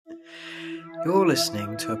You're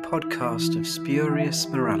listening to a podcast of spurious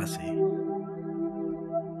morality.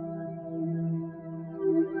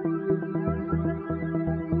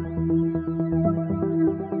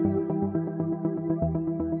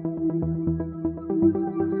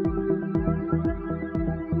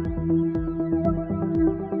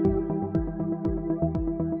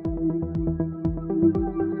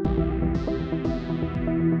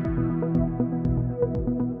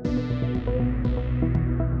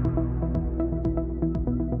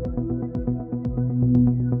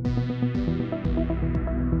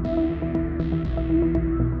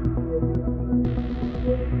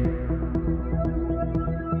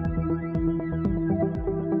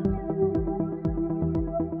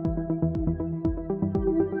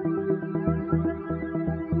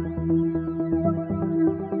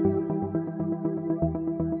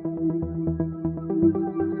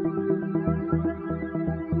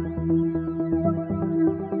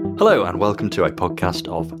 Hello and welcome to a podcast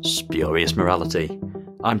of Spurious Morality.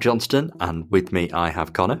 I'm Johnstone and with me I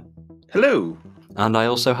have Connor. Hello. And I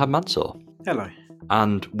also have Mansoor. Hello.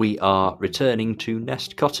 And we are returning to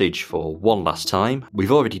Nest Cottage for one last time.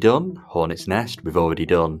 We've already done Hornet's Nest, we've already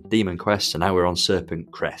done Demon Quest, and now we're on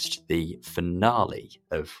Serpent Crest, the finale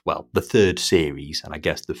of, well, the third series, and I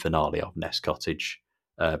guess the finale of Nest Cottage,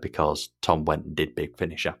 because Tom went and did Big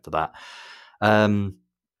Finish after that.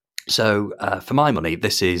 So, for my money,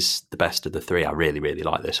 this is the best of the three. I really, really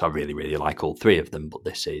like this. I really, really like all three of them, but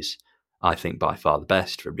this is, I think, by far the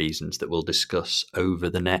best for reasons that we'll discuss over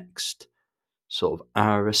the next sort of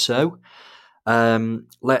hour or so.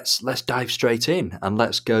 Let's dive straight in and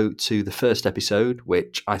let's go to the first episode,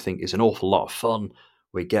 which I think is an awful lot of fun.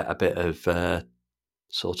 We get a bit of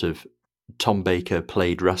sort of Tom Baker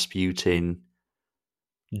played Rasputin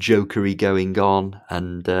jokery going on,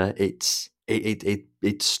 and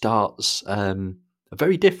it starts a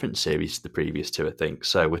very different series to the previous two, I think.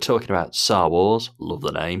 So we're talking about Star Wars. Love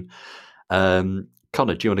the name.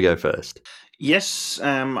 Connor, do you want to go first? Yes,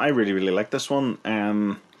 I really, really like this one.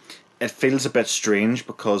 It feels a bit strange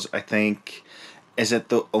because I think, is it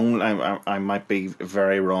the only, I might be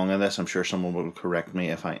very wrong in this, I'm sure someone will correct me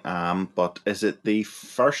if I am, but is it the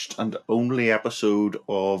first and only episode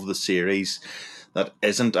of the series that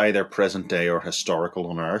isn't either present day or historical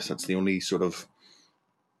on Earth? It's the only sort of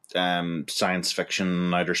science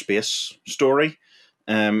fiction outer space story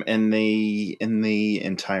in the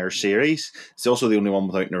entire series. It's also the only one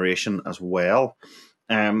without narration as well.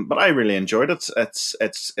 But I really enjoyed it.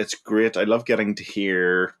 It's great. I love getting to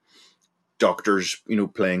hear doctors,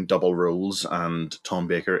 playing double roles, and Tom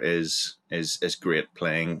Baker is great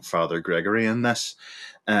playing Father Gregory in this.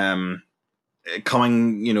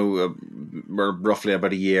 Coming, we're roughly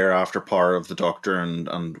about a year after Power of the Doctor,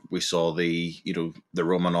 and we saw the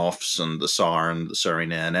Romanovs and the Tsar and the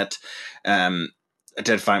Tsarina in it. I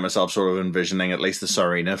did find myself sort of envisioning at least the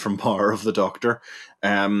Tsarina from Power of the Doctor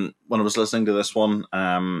when I was listening to this one.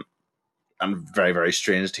 And very, very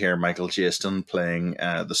strange to hear Michael Johnstone playing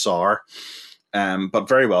the Tsar. But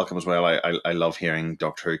very welcome as well. I love hearing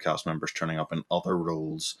Doctor Who cast members turning up in other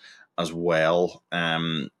roles as well.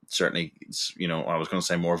 Certainly, I was going to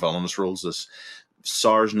say more villainous roles. This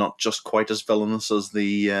Tsar's not just quite as villainous as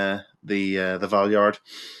the Valyard.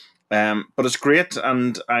 But it's great,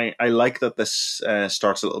 and I like that this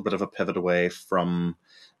starts a little bit of a pivot away from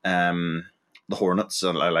the Hornets,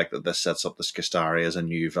 and I like that this sets up the Skistari as a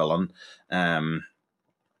new villain. I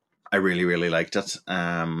really, really liked it.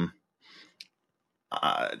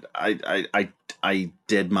 I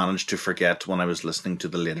did manage to forget when I was listening to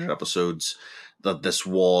the later episodes that this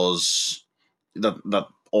was that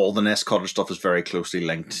all the Nest Cottage stuff is very closely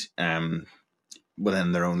linked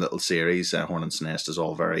within their own little series. Hornet's Nest is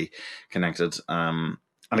all very connected. And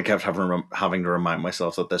I kept having to remind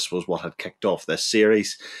myself that this was what had kicked off this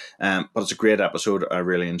series. But it's a great episode. I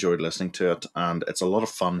really enjoyed listening to it, and it's a lot of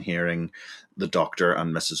fun hearing the Doctor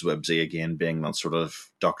and Mrs. Wibsey again being that sort of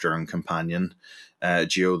doctor and companion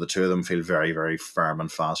duo. The two of them feel very, very firm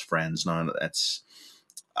and fast friends now.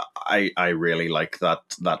 I really like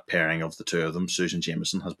that pairing of the two of them. Susan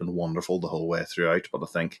Jameson has been wonderful the whole way throughout, but I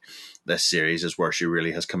think this series is where she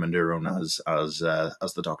really has come into her own as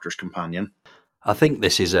the Doctor's companion. I think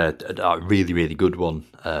this is a really, really good one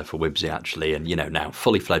for Wibsey, actually. And, now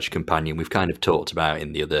fully fledged companion. We've kind of talked about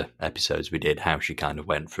in the other episodes we did how she kind of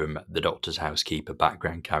went from the Doctor's housekeeper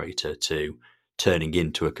background character to turning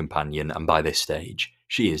into a companion. And by this stage,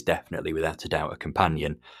 she is definitely, without a doubt, a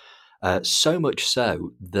companion. So much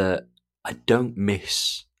so that I don't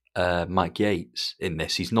miss Mike Yates in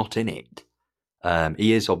this. He's not in it.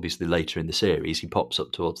 He is obviously later in the series. He pops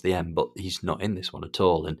up towards the end, but he's not in this one at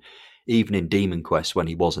all. And even in Demon Quest, when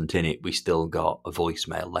he wasn't in it, we still got a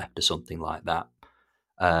voicemail left or something like that.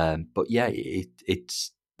 But yeah,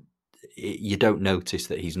 you don't notice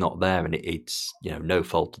that he's not there, and it's no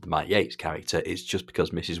fault of the Matt Yates character. It's just because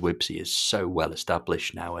Mrs. Wibsey is so well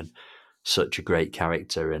established now and such a great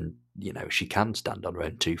character, and she can stand on her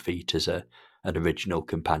own 2 feet as an original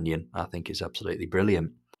companion. I think is absolutely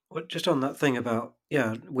brilliant. Well, just on that thing about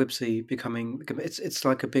Wibsey becoming it's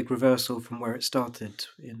like a big reversal from where it started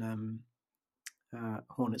in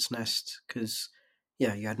Hornet's Nest, because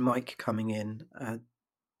you had Mike coming in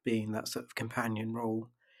being that sort of companion role,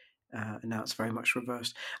 and now it's very much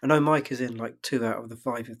reversed. I know Mike is in like 2 out of the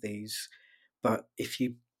 5 of these, but if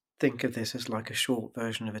you think of this as like a short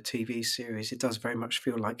version of a TV series, it does very much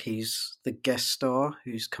feel like he's the guest star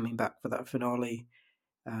who's coming back for that finale,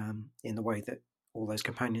 in the way that all those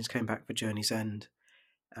companions came back for Journey's End.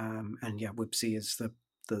 And Wibsey is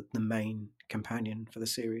the main companion for the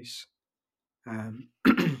series. But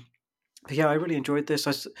yeah, I really enjoyed this.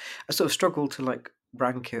 I sort of struggled to like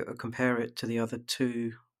rank it or compare it to the other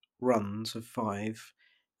 2 runs of 5.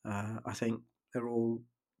 I think they've all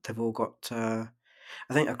got.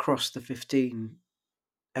 I think across the 15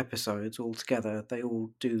 episodes altogether, they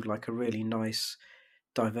all do like a really nice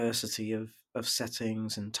diversity of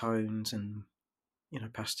settings and tones, and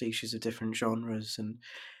pastiches of different genres. And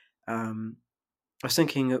I was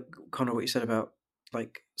thinking of kind of what you said about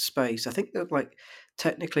like space. I think that like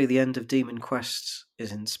technically the end of Demon Quest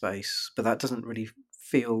is in space, but that doesn't really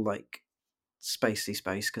feel like spacey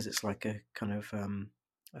space, because it's like a kind of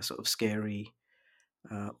a sort of scary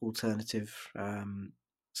alternative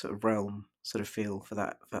sort of realm sort of feel for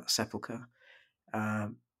that sepulcher.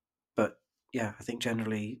 But yeah, I think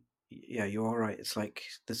generally, yeah, you are right. It's like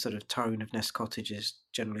the sort of tone of Nest Cottage is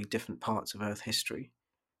generally different parts of Earth history.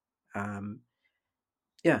 And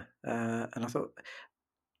I thought,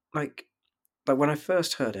 like when I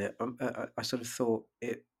first heard it, I sort of thought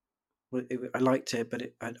I liked it,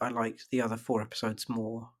 but I liked the other 4 episodes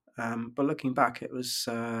more. But looking back, it was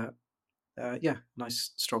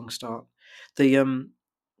nice strong start. The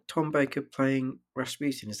Tom Baker playing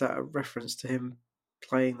Rasputin, is that a reference to him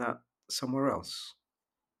playing that somewhere else?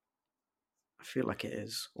 I feel like it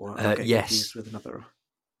is, or I'm getting confused Yes, with another.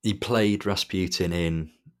 he played Rasputin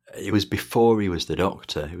in. It was before he was the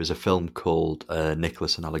Doctor. It was a film called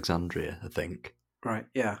Nicholas and Alexandria, I think. Right,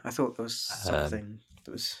 yeah, I thought there was something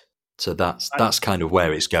that was. So that's kind of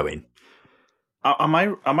where it's going. Am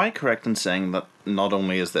I correct in saying that not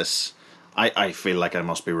only is this, I feel like I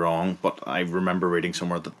must be wrong, but I remember reading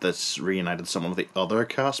somewhere that this reunited some of the other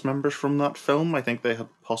cast members from that film. I think they had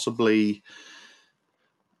possibly.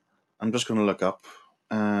 I'm just going to look up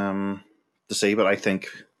to see, but I think.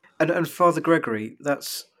 And Father Gregory,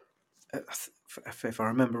 that's if I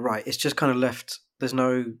remember right, it's just kind of left. There's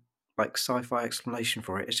no like sci-fi explanation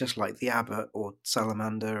for it. It's just like the abbot or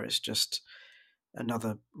salamander. It's just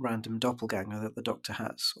another random doppelganger that the Doctor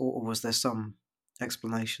has, or was there some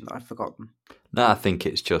explanation that I've forgotten? No, I think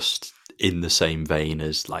it's just in the same vein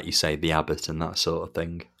as, like you say, the abbot and that sort of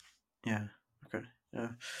thing. Yeah. Okay.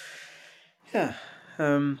 Yeah.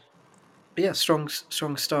 But yeah, strong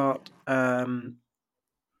start.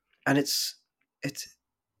 And it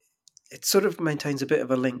sort of maintains a bit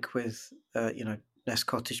of a link with Nest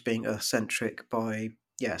Cottage being Earth-centric by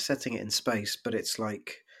setting it in space, but it's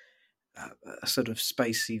like a sort of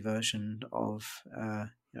spacey version of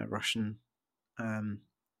Russian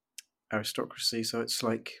aristocracy. So it's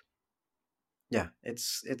like, it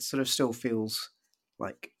sort of still feels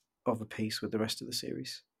like of a piece with the rest of the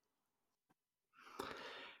series.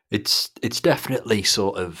 It's definitely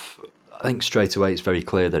sort of. I think straight away it's very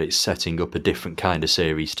clear that it's setting up a different kind of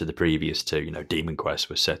series to the previous 2. Demon Quest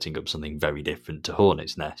was setting up something very different to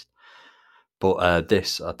Hornet's Nest. But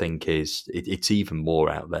this, I think, it's even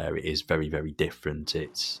more out there. It is very, very different.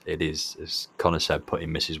 It is, as Connor said, putting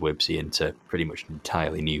Mrs. Wibsey into pretty much an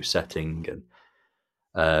entirely new setting,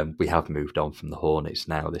 and we have moved on from the Hornets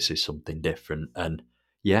now. This is something different, and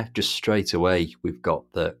yeah, just straight away we've got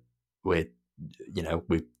that we're,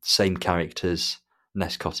 with same characters.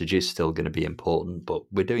 Nest Cottage is still going to be important, but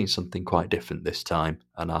we're doing something quite different this time,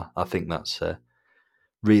 and I think that's a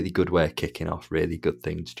really good way of kicking off. Really good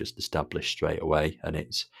thing to just establish straight away, and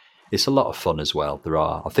it's a lot of fun as well.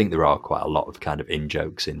 I think there are quite a lot of kind of in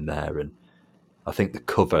jokes in there, and I think the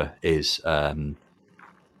cover is a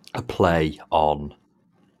play on.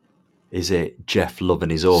 Is it Jeff Love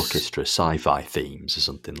and his orchestra sci-fi themes or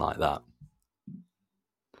something like that?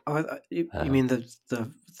 You mean the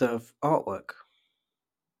artwork?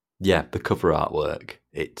 Yeah, the cover artwork.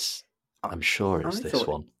 I'm sure it's this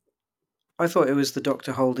one. I thought it was the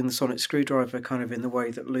Doctor holding the sonic screwdriver kind of in the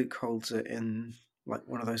way that Luke holds it in like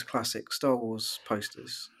one of those classic Star Wars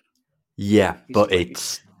posters. Yeah, He's but like,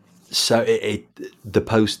 the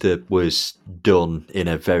poster was done in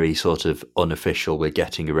a very sort of unofficial, we're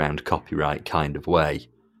getting around copyright kind of way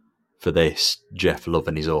for this Jeff Love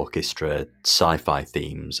and his orchestra sci-fi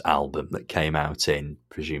themes album that came out in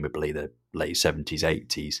presumably the late 70s,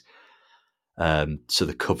 80s. So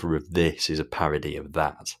the cover of this is a parody of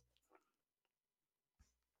that,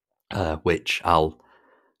 which I'll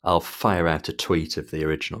fire out a tweet of the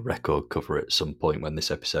original record cover at some point when this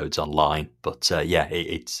episode's online. But yeah,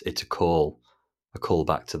 it's a call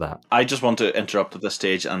back to that. I just want to interrupt at this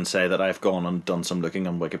stage and say that I've gone and done some looking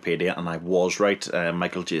on Wikipedia, and I was right.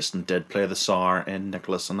 Michael Jason did play the Tsar in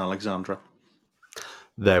Nicholas and Alexandra.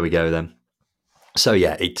 There we go then. So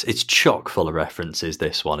yeah, it's chock full of references.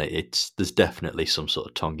 This one, there's definitely some sort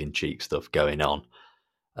of tongue-in-cheek stuff going on,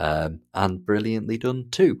 and brilliantly done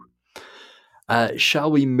too.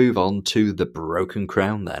 Shall we move on to The Broken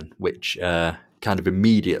Crown then, which kind of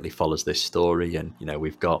immediately follows this story, and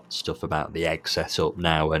we've got stuff about the egg set up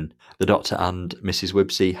now, and the Doctor and Mrs.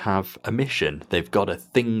 Wibsey have a mission. They've got a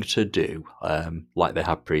thing to do, like they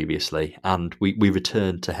had previously, and we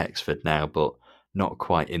return to Hexford now, but not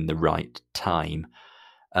quite in the right time.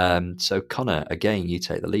 So Connor, again, you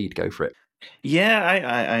take the lead. Go for it. Yeah,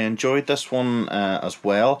 I enjoyed this one as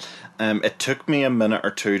well. It took me a minute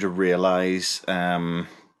or two to realise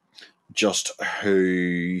just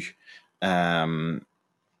who the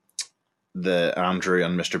Andrew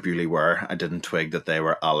and Mr. Bewley were. I didn't twig that they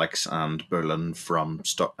were Alex and Bullen from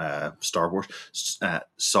Star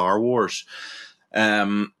Wars.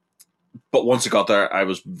 But once I got there, I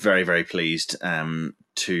was very, very pleased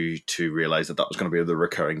to realize that was going to be the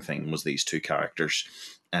recurring theme, was these two characters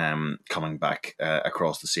coming back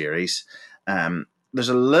across the series. There's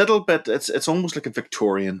a little bit, it's almost like a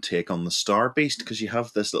Victorian take on the Star Beast, because you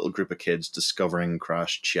have this little group of kids discovering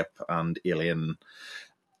crashed ship and alien.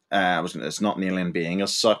 It's not an alien being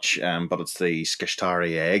as such, but it's the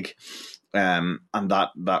Skishtari egg. And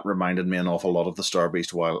that reminded me an awful lot of the Star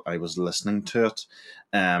Beast while I was listening to it.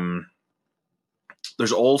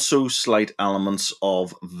 There's also slight elements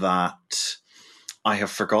of that. I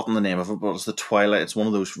have forgotten the name of it, but it's the Twilight. It's one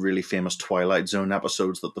of those really famous Twilight Zone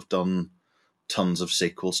episodes that they've done tons of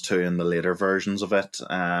sequels to in the later versions of it.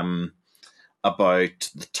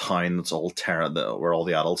 About the town that's all where all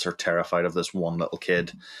the adults are terrified of this one little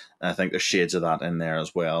kid. I think there's shades of that in there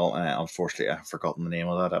as well. Unfortunately, I've forgotten the name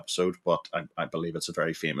of that episode, but I believe it's a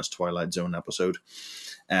very famous Twilight Zone episode,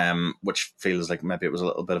 which feels like maybe it was a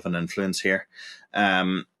little bit of an influence here.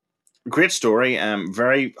 Great story.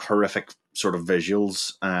 Very horrific sort of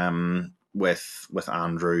visuals. With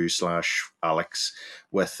Andrew / Alex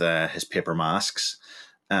with his paper masks.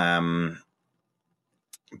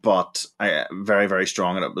 But very, very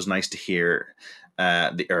strong, and it was nice to hear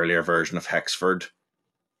the earlier version of Hexford.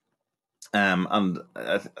 And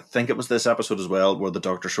I think it was this episode as well where the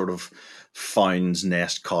Doctor sort of finds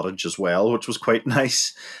Nest Cottage as well, which was quite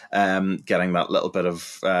nice. Getting that little bit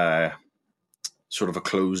of sort of a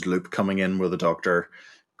closed loop coming in where the Doctor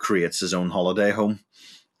creates his own holiday home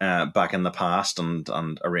back in the past and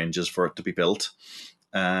arranges for it to be built.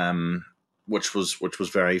 Which was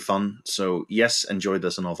very fun. So yes, enjoyed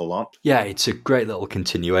this an awful lot. Yeah, it's a great little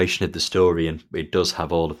continuation of the story, and it does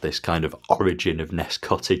have all of this kind of origin of Nest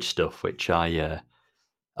Cottage stuff, which I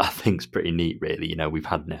think's pretty neat. Really, we've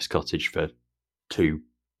had Nest Cottage for two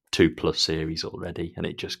plus series already, and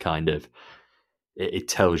it just kind of it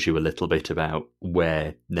tells you a little bit about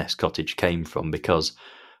where Nest Cottage came from, because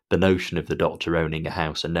the notion of the Doctor owning a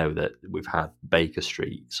house, I know that we've had Baker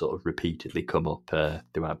Street sort of repeatedly come up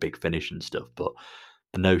throughout Big Finish and stuff, but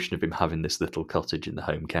the notion of him having this little cottage in the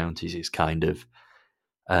home counties is kind of,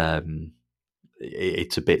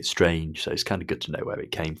 it's a bit strange, so it's kind of good to know where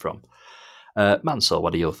it came from. Mansoor,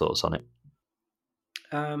 what are your thoughts on it?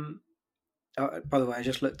 By the way, I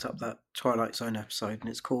just looked up that Twilight Zone episode, and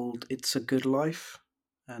it's called "It's a Good Life,"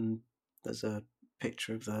 and there's a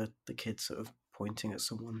picture of the kid sort of pointing at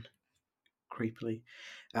someone creepily.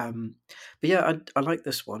 But yeah, I like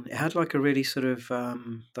this one. It had like a really sort of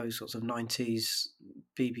those sorts of 90s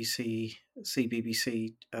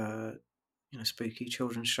CBBC spooky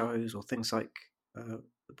children's shows, or things like The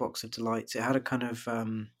Box of Delights. It had a kind of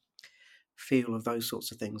feel of those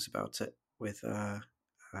sorts of things about it, with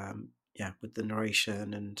with the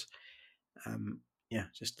narration and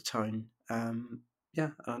just the tone.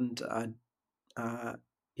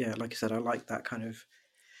 Like I said, I like that kind of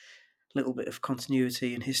little bit of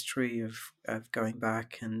continuity and history of going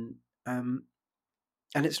back, and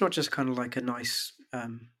it's not just kind of like a nice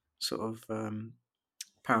sort of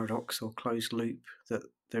paradox or closed loop that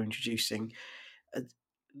they're introducing. Uh,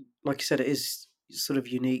 like you said, it is sort of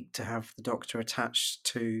unique to have the Doctor attached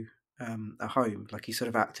to a home. Like he sort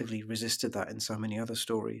of actively resisted that in so many other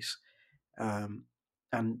stories. And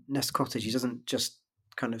Nest Cottage, he doesn't just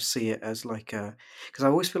kind of see it as like a, because I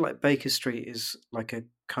always feel like Baker Street is like a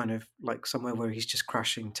kind of like somewhere where he's just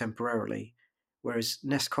crashing temporarily, whereas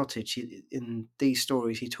Nest Cottage, in these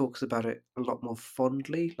stories, he talks about it a lot more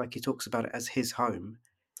fondly. Like he talks about it as his home,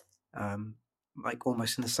 um, like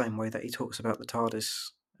almost in the same way that he talks about the TARDIS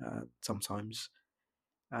sometimes.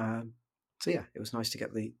 Um, so yeah, it was nice to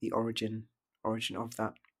get the origin of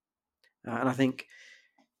that, and I think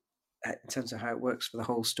in terms of how it works for the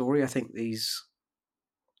whole story, I think these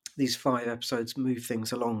 5 episodes move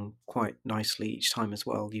things along quite nicely each time as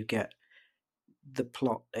well. You get the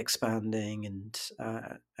plot expanding and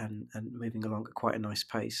moving along at quite a nice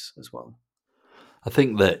pace as well. I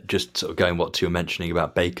think that just sort of going what you were mentioning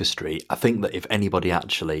about Baker Street, I think that if anybody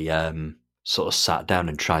actually sort of sat down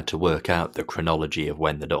and tried to work out the chronology of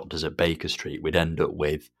when the Doctor's at Baker Street, we'd end up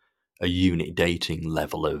with a unit dating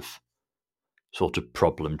level of sort of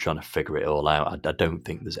problem trying to figure it all out. I don't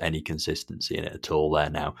think there's any consistency in it at all there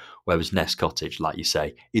now. Whereas Nest Cottage, like you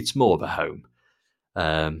say, it's more of a home.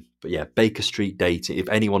 But yeah, Baker Street dating. If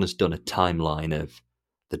anyone has done a timeline of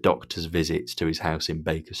the Doctor's visits to his house in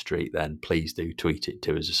Baker Street, then please do tweet it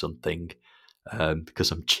to us or something.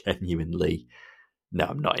 Because I'm genuinely, no,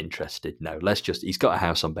 I'm not interested. No, he's got a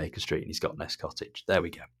house on Baker Street and he's got Nest Cottage. There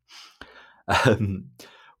we go.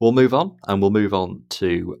 We'll move on, and we'll move on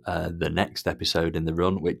to the next episode in the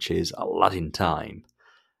run, which is Aladdin Time.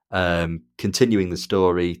 Continuing the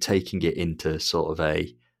story, taking it into sort of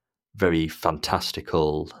a very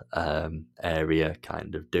fantastical area,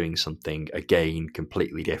 kind of doing something, again,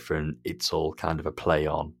 completely different. It's all kind of a play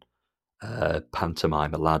on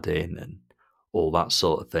pantomime Aladdin and all that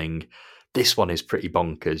sort of thing. This one is pretty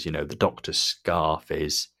bonkers. The Doctor's scarf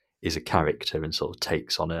is a character and sort of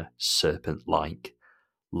takes on a serpent-like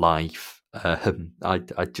life. I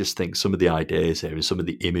just think some of the ideas here and some of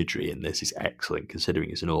the imagery in this is excellent, considering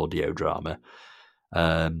it's an audio drama.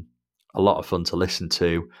 A lot of fun to listen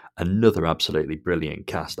to. Another absolutely brilliant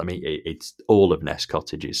cast. I mean, it's all of Nest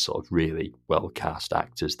Cottage's sort of really well cast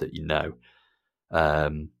actors that you know.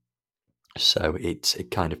 So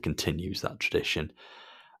it kind of continues that tradition.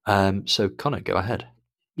 So Connor, go ahead.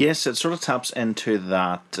 Yes, it sort of taps into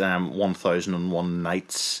that 1001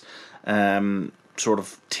 Nights sort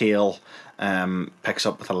of tale. Picks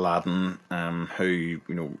up with Aladdin, who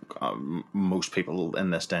most people in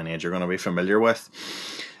this day and age are going to be familiar with.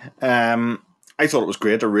 I thought it was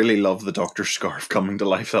great. I really loved the Doctor's scarf coming to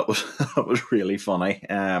life. That was really funny.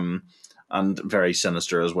 And very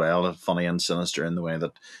sinister as well. Funny and sinister in the way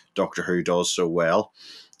that Doctor Who does so well.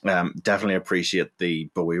 Definitely appreciate the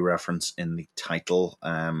Bowie reference in the title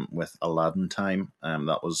with Aladdin Time.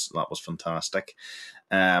 That was fantastic.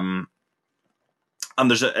 And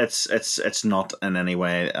it's not in any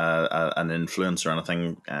way an influence or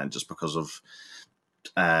anything, just because of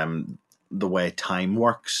the way time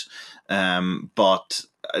works. But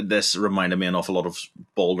this reminded me an awful lot of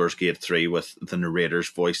Baldur's Gate 3 with the narrator's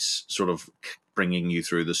voice sort of bringing you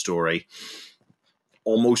through the story.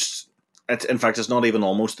 Almost, in fact, it's not even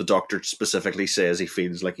almost. The Doctor specifically says he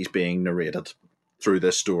feels like he's being narrated through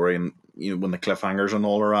this story, and when the cliffhangers and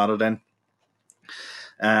all are added in.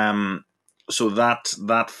 So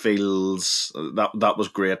that feels that was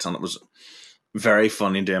great, and it was very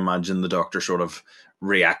funny to imagine the Doctor sort of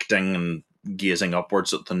reacting and gazing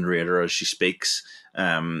upwards at the narrator as she speaks,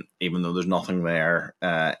 even though there's nothing there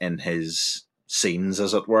in his scenes,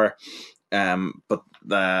 as it were. But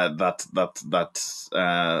I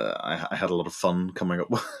had a lot of fun coming up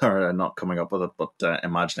with, or not coming up with it, but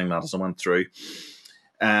imagining that as I went through.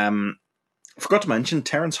 Forgot to mention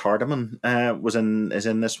Terence Hardiman is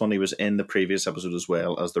in this one. He was in the previous episode as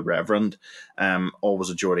well as the Reverend. Always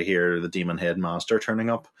a joy to hear the Demon Headmaster turning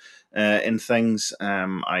up in things.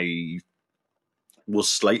 I was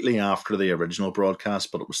slightly after the original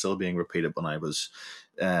broadcast, but it was still being repeated when I was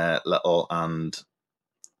little, and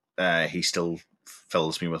he still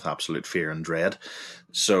fills me with absolute fear and dread.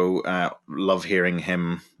 So love hearing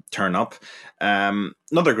him turn up.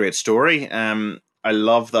 Another great story. I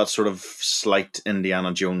love that sort of slight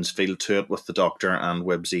Indiana Jones feel to it, with the Doctor and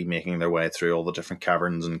Wibsy making their way through all the different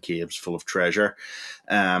caverns and caves full of treasure.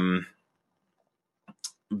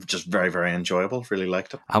 Just very, very enjoyable. Really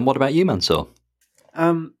liked it. And what about you, Mansoor?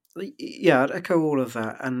 Yeah, I'd echo all of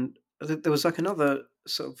that. And there was like another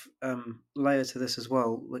sort of layer to this as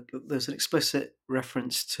well. Like there's an explicit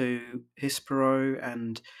reference to Hispero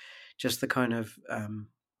and just the kind of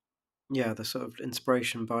the sort of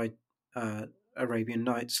inspiration by Arabian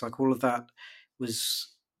Nights, like all of that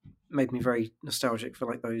was made me very nostalgic for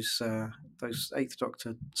like those Eighth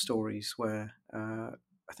Doctor stories where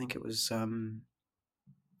I think it was I'm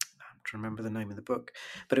trying to remember the name of the book,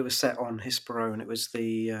 but it was set on Hispero, and it was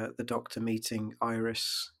the Doctor meeting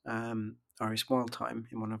Iris Wildtime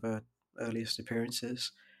in one of her earliest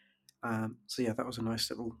appearances. So yeah, that was a nice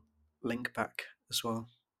little link back as well.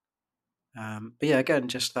 But yeah, again,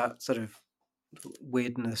 just that sort of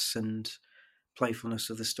weirdness and playfulness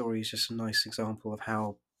of the story is just a nice example of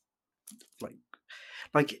how like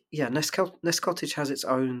Nest Cottage has its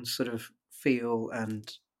own sort of feel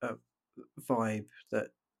and vibe that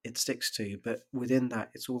it sticks to, but within that,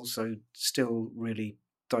 it's also still really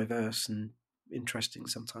diverse and interesting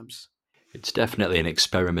sometimes. It's definitely an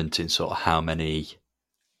experiment in sort of how many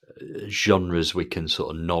genres we can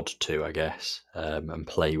sort of nod to, I guess, and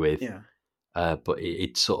play with. Yeah, But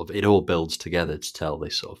it all builds together to tell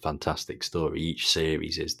this sort of fantastic story. Each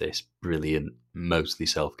series is this brilliant, mostly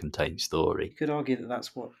self-contained you story. could argue that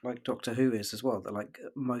that's what like Doctor Who is as well. That like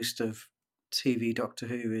most of TV Doctor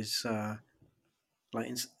Who is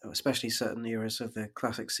especially certain eras of the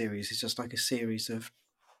classic series is just like a series of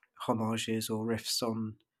homages or riffs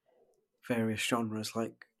on various genres,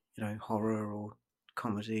 like horror or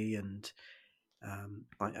comedy and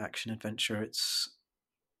like action adventure. It's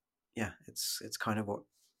kind of what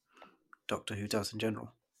Doctor Who does in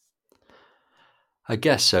general. I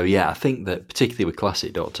guess so, yeah. I think that particularly with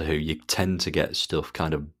classic Doctor Who, you tend to get stuff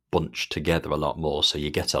kind of bunched together a lot more. So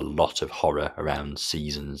you get a lot of horror around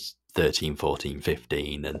seasons 13, 14,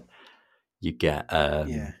 15, and you get,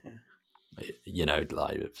 Yeah,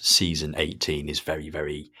 like season 18 is very,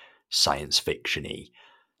 very science fiction-y.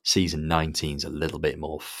 Season 19 is a little bit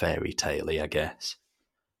more fairy tale-y, I guess.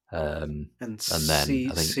 and And then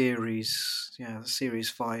I think, series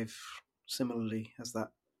 5 similarly has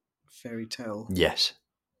that fairy tale yes,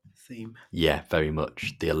 theme. yeah, very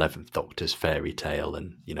much the 11th Doctor's fairy tale,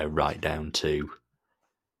 and, right down to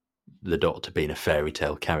the Doctor being a fairy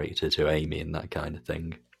tale character to Amy and that kind of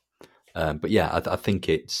thing. But yeah, I think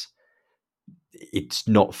it's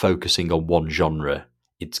not focusing on one genre.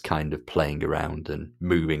 It's kind of playing around and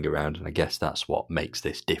moving around, and I guess that's what makes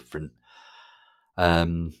this different.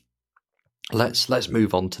 Um, let's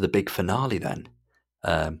move on to the big finale then,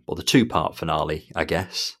 or the two-part finale, I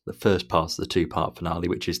guess. The first part of the two-part finale,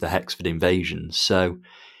 which is the Hexford invasion. So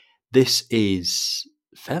this is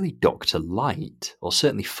fairly Doctor Light, or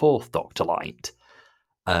certainly Fourth Doctor Light,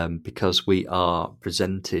 because we are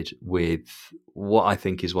presented with what I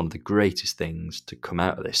think is one of the greatest things to come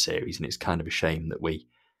out of this series, and it's kind of a shame that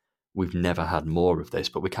we've never had more of this,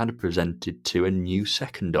 but we're kind of presented to a new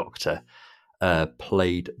second Doctor,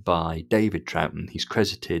 played by David Troughton. He's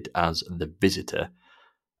credited as the Visitor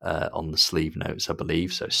on the sleeve notes, I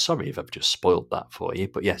believe, so sorry if I've just spoiled that for you,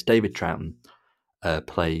 but yes, David Troughton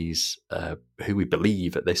plays who we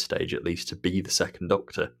believe at this stage at least to be the second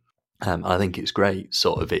Doctor. I think it's great.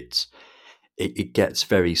 Sort of, it gets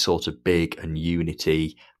very sort of big and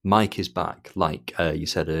unity. Mike is back, like you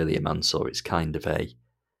said earlier, Mansoor. It's kind of a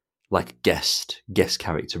guest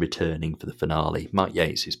character returning for the finale. Mike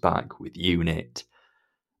Yates is back with Unit.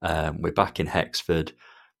 We're back in Hexford.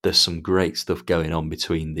 There's some great stuff going on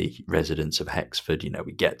between the residents of Hexford.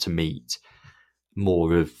 We get to meet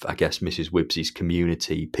more of, I guess, Mrs. Wibbsey's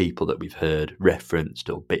community, people that we've heard referenced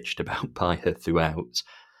or bitched about by her throughout,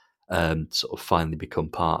 sort of finally become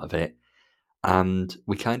part of it. And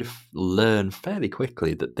we kind of learn fairly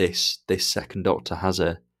quickly that this second Doctor has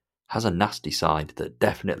a nasty side that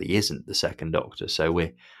definitely isn't the second Doctor. So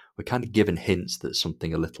we're kind of given hints that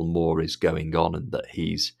something a little more is going on, and that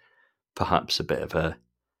he's perhaps a bit of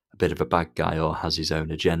a bad guy, or has his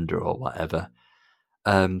own agenda or whatever.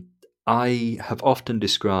 I have often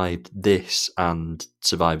described this and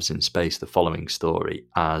Survivors in Space, the following story,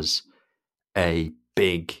 as a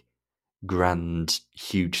big, grand,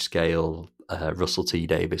 huge scale Russell T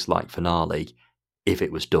Davies like finale if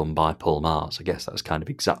it was done by Paul Magrs. I guess that's kind of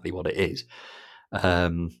exactly what it is.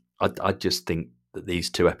 I just think that these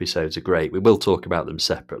two episodes are great. We will talk about them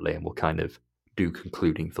separately, and we'll kind of do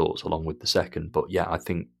concluding thoughts along with the second. But yeah, I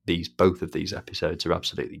think both of these episodes are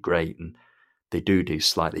absolutely great, and they do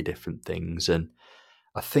slightly different things. And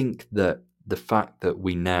I think that the fact that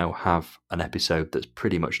we now have an episode that's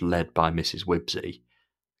pretty much led by Mrs. Wibbsey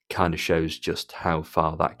kind of shows just how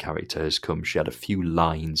far that character has come. She had a few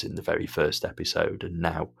lines in the very first episode, and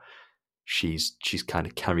now she's kind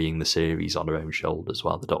of carrying the series on her own shoulders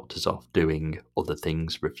while the Doctor's off doing other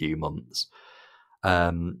things for a few months.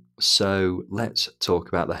 So let's talk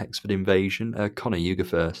about the Hexford invasion. Connor, you go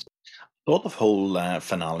first. thought the whole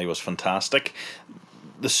finale was fantastic.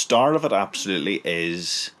 The star of it absolutely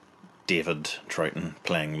is David Troughton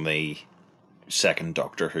playing the second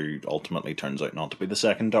Doctor, who ultimately turns out not to be the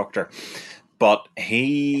second Doctor. But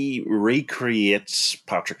he recreates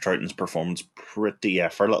Patrick Troughton's performance pretty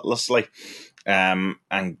effortlessly. And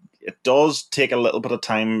it does take a little bit of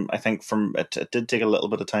time, I think, it did take a little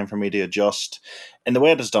bit of time for me to adjust in the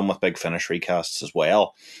way it is done with Big Finish recasts as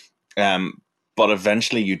well. But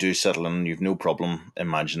eventually you do settle in and you've no problem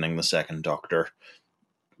imagining the second Doctor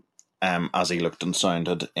as he looked and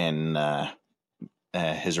sounded in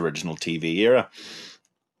his original TV era.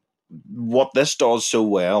 What this does so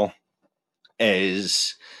well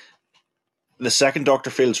is the second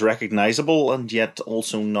Doctor feels recognisable and yet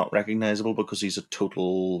also not recognisable because he's a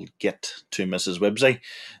total git to Mrs. Wibsey.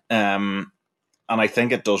 And I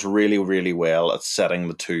think it does really, really well at setting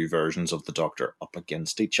the two versions of the Doctor up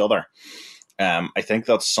against each other. I think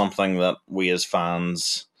that's something that we as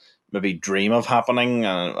fans maybe dream of happening,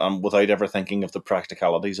 without ever thinking of the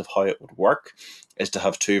practicalities of how it would work, is to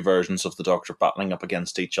have two versions of the Doctor battling up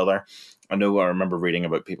against each other. I remember reading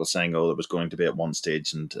about people saying, oh, it was going to be at one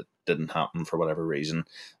stage and it didn't happen for whatever reason,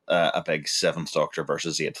 a big 7th Doctor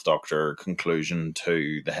versus 8th Doctor conclusion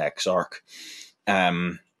to the Hex arc.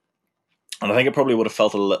 And I think it probably would have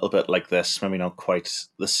felt a little bit like this, maybe not quite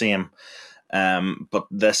the same. But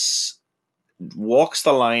this walks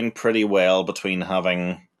the line pretty well between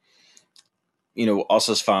having, us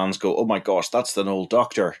as fans go, oh my gosh, that's an old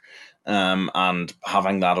Doctor, and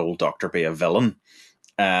having that old Doctor be a villain.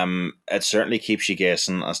 It certainly keeps you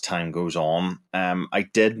guessing as time goes on. I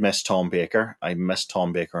did miss Tom Baker. I missed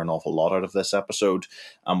Tom Baker an awful lot out of this episode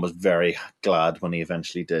and was very glad when he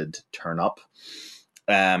eventually did turn up.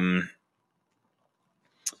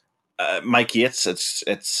 Mike Yates,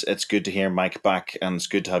 it's good to hear Mike back, and it's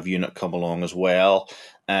good to have Unit come along as well.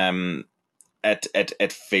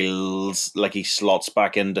 It feels like he slots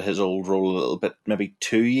back into his old role a little bit, maybe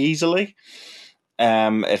too easily.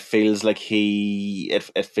 It feels like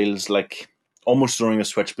it feels like almost throwing a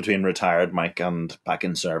switch between retired Mike and back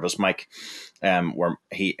in service Mike, where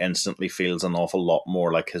he instantly feels an awful lot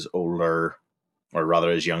more like his older, or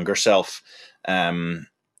rather his younger self. And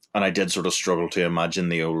I did sort of struggle to imagine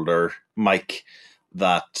the older Mike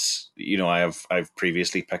that I've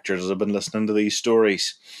previously pictured as I've been listening to these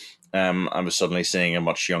stories. I was suddenly seeing a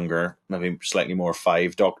much younger, maybe slightly more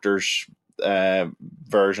 5 Doctors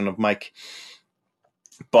version of Mike.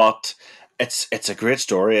 But it's a great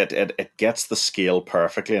story. It gets the scale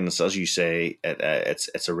perfectly, and it's, as you say,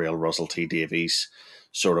 it's a real Russell T Davies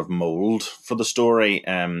sort of mold for the story.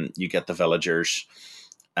 You get the villagers.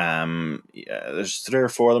 There's 3 or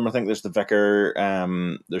 4 of them. I think there's the vicar.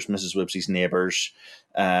 There's Mrs. Wibsey's neighbours,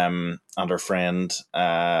 and her friend.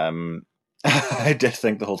 I did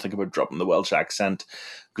think the whole thing about dropping the Welsh accent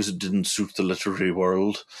because it didn't suit the literary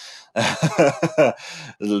world. A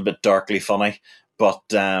little bit darkly funny, but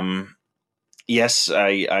yes,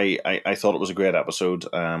 I thought it was a great episode,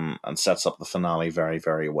 and sets up the finale very,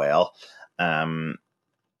 very well.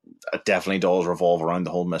 It definitely does revolve around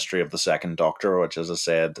the whole mystery of the second Doctor, which, as I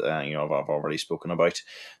said, I've already spoken about.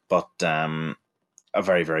 But a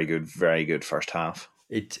very, very good first half.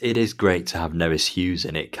 It is great to have Lois Hughes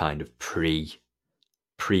in it, kind of pre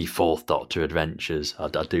Fourth Doctor adventures. I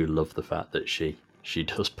do love the fact that she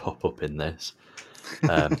does pop up in this,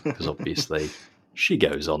 because obviously she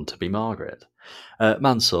goes on to be Margaret.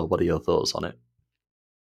 Mansoor, what are your thoughts on it?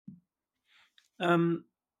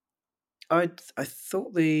 I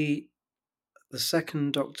thought the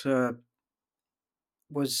second Doctor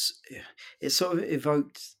it sort of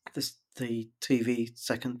evoked the TV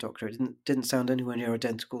second Doctor. It didn't sound anywhere near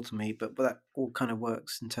identical to me, but that all kind of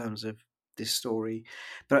works in terms of this story.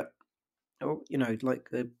 But like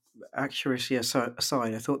the accuracy aside,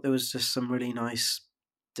 I thought there was just some really nice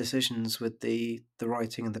decisions with the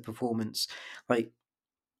writing and the performance. Like,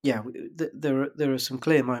 yeah, there are some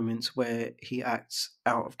clear moments where he acts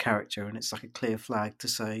out of character, and it's like a clear flag to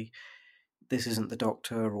say this isn't the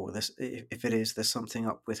Doctor, or this, if it is, there's something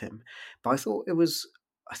up with him. But I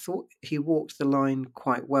thought he walked the line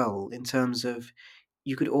quite well in terms of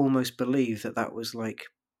you could almost believe that was like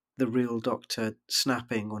the real Doctor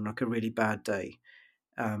snapping on like a really bad day.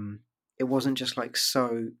 It wasn't just like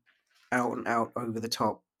so out and out over the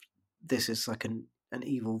top. This is like an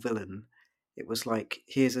evil villain. It was like,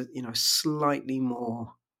 here's a slightly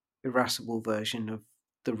more irascible version of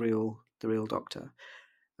the real Doctor.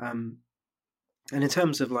 And in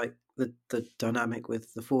terms of like the dynamic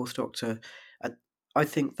with the Fourth Doctor, I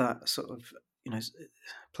think that sort of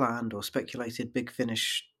planned or speculated Big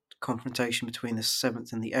Finish confrontation between the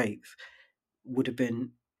 7th and the 8th would have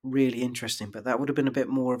been really interesting, but that would have been a bit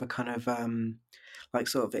more of a kind of like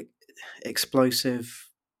sort of explosive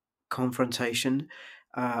confrontation.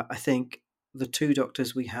 I think the two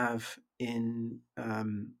doctors we have in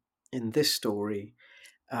this story,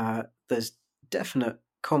 there's definite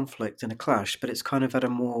conflict and a clash, but it's kind of at a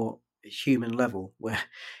more human level where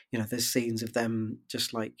there's scenes of them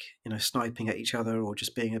just like sniping at each other or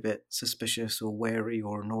just being a bit suspicious or wary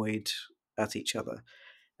or annoyed at each other,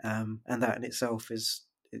 and that in itself is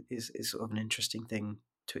sort of an interesting thing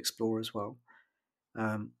to explore as well.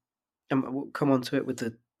 Um, and we'll come on to it with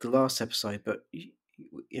the last episode, but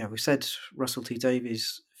we said Russell T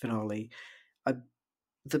Davies finale. I,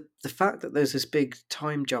 the fact that there's this big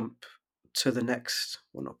time jump to the next,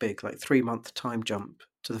 well, not big, like 3-month time jump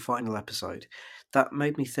to the final episode, that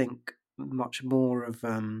made me think much more of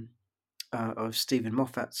Stephen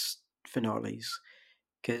Moffat's finales,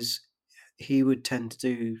 because he would tend to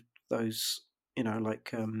do those,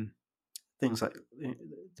 like things like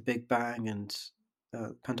the Big Bang and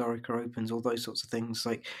Pandorica Opens, all those sorts of things.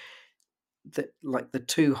 Like the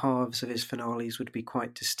two halves of his finales would be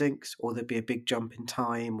quite distinct, or there'd be a big jump in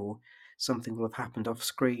time, or something will have happened off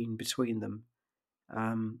screen between them.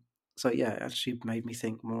 So yeah, it actually made me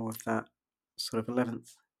think more of that sort of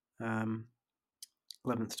 11th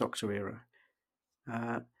Doctor era.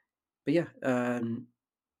 But yeah, and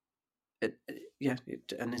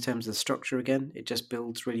in terms of the structure, again, it just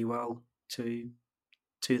builds really well to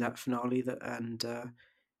that finale, and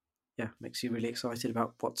makes you really excited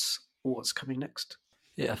about what's coming next.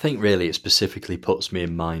 Yeah, I think really it specifically puts me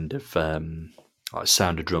in mind of like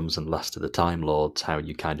Sound of Drums and Last of the Time Lords, how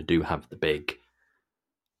you kind of do have the big,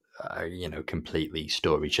 completely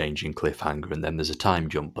story-changing cliffhanger, and then there's a time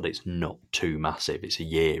jump, but it's not too massive. It's a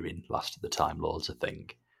year in Last of the Time Lords, I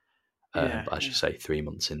think. But as you say, 3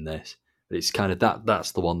 months in this. But it's kind of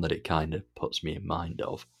that's the one that it kind of puts me in mind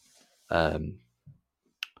of.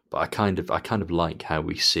 But I kind of like how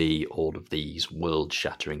we see all of these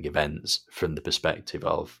world-shattering events from the perspective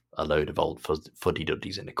of a load of old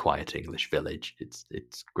fuddy-duddies in a quiet English village.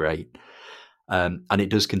 It's great, and it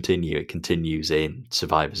does continue. It continues in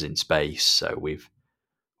Survivors in Space. So we've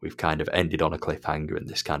kind of ended on a cliffhanger, and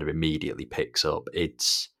this kind of immediately picks up.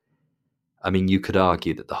 I mean, you could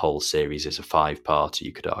argue that the whole series is a 5-parter.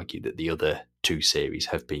 You could argue that the other 2 series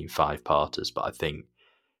have been 5-parters, but I think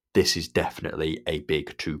this is definitely a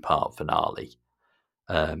big 2-part finale.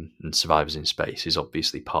 And Survivors in Space is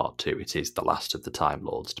obviously part 2. It is the last of the Time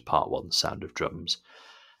Lords to part 1, Sound of Drums.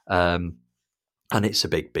 And it's a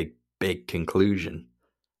big, big, big conclusion.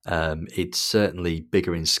 It's certainly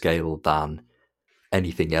bigger in scale than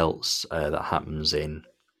anything else that happens in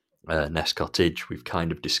Nest Cottage. We've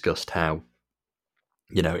kind of discussed how,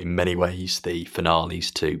 in many ways, the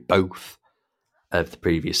finales to both of the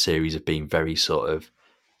previous series have been very sort of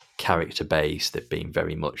character based. They've been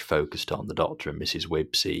very much focused on the Doctor and Mrs.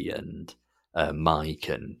 Wibsey and Mike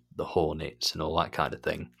and the Hornets and all that kind of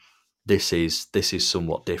thing. This is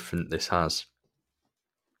somewhat different. This has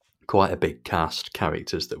quite a big cast,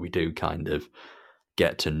 characters that we do kind of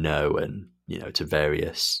get to know and to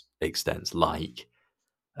various extents like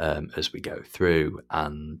as we go through,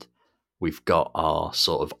 and we've got our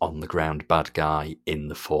sort of on the ground bad guy in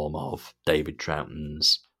the form of David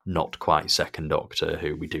Troughton's not quite second Doctor,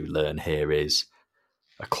 who we do learn here is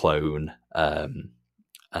a clone, and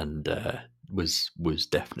was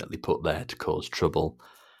definitely put there to cause trouble.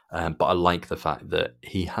 But I like the fact that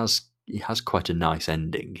he has quite a nice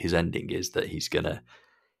ending. His ending is that he's gonna,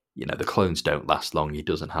 the clones don't last long. He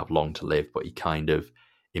doesn't have long to live, but he kind of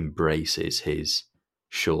embraces his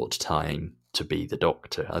short time to be the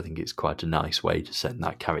Doctor. I think it's quite a nice way to send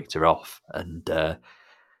that character off. And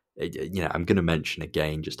I'm going to mention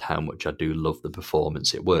again just how much I do love the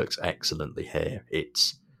performance. It works excellently here.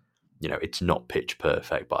 It's not pitch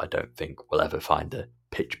perfect, but I don't think we'll ever find a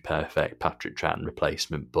pitch perfect Patrick Troughton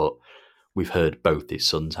replacement. But we've heard both his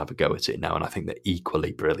sons have a go at it now, and I think they're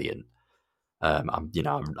equally brilliant. I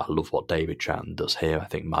love what David Troughton does here. I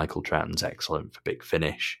think Michael Troughton's excellent for Big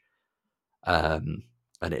Finish.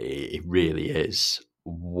 And it really is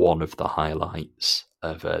one of the highlights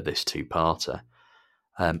of this 2-parter.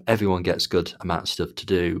 Everyone gets good amount of stuff to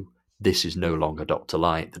do. This is no longer Dr.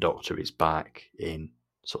 Light. The Doctor is back in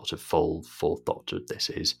sort of full Fourth Doctor.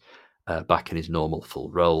 This is back in his normal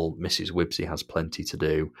full role. Mrs. Wibsey has plenty to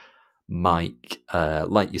do. Mike,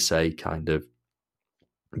 like you say, kind of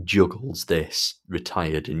juggles this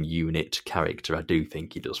retired and unit character. I do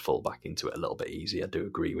think he does fall back into it a little bit easy. I do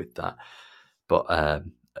agree with that. But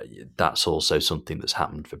that's also something that's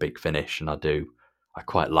happened for Big Finish, and I do I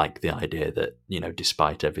quite like the idea that,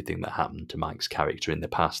 despite everything that happened to Mike's character in the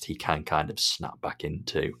past, he can kind of snap back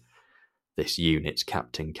into this unit's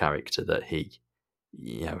captain character that he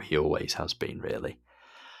always has been, really.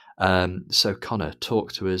 So, Connor,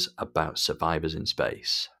 talk to us about Survivors in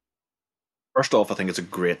Space. First off, I think it's a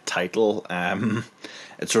great title.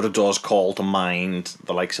 It sort of does call to mind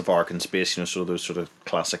the likes of Ark in Space, sort of those sort of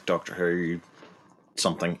classic Doctor Who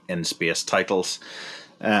something in space titles.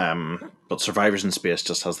 But Survivors in Space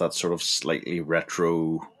just has that sort of slightly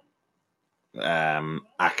retro,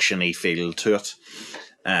 actiony feel to it,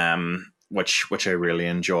 which I really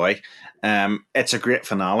enjoy. It's a great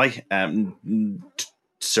finale.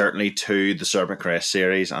 Certainly to the Serpent Crest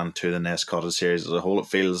series and to the Nest Cottage series as a whole, it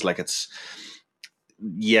feels like it's,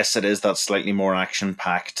 yes, it is that slightly more action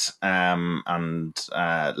packed and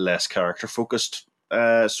less character focused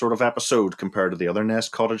sort of episode compared to the other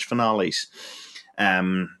Nest Cottage finales.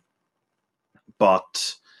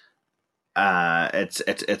 But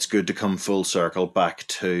it's good to come full circle back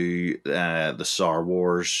to the Star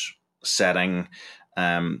Wars setting,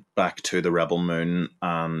 back to the Rebel Moon,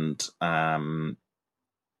 and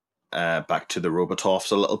back to the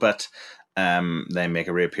Robotoffs a little bit. They make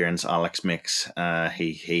a reappearance. Alex makes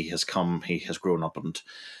he has grown up and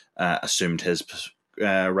assumed his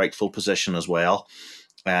rightful position as well,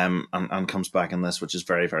 and comes back in this, which is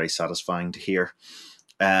very, very satisfying to hear.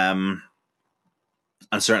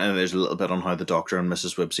 And certainly there's a little bit on how the Doctor and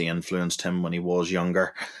Mrs. Wibsey influenced him when he was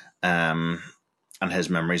younger, and his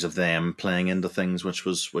memories of them playing into things, which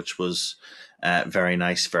was very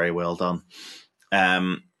nice, very well done.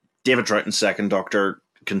 David Troughton's second Doctor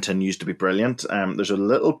continues to be brilliant. There's a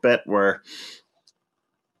little bit where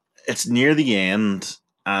it's near the end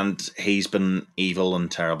and he's been evil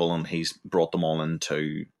and terrible and he's brought them all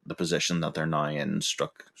into the position that they're now in,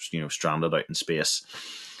 stranded out in space.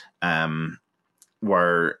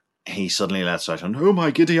 Where he suddenly lets out an "Oh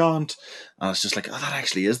my giddy aunt," and it's just like, oh, that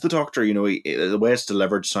actually is the Doctor. The way it's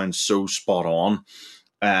delivered sounds so spot on,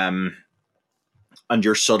 and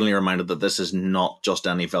you're suddenly reminded that this is not just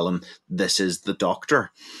any villain. This is the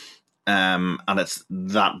Doctor, and it's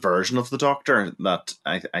that version of the Doctor that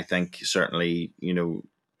I think certainly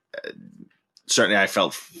I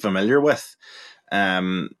felt familiar with,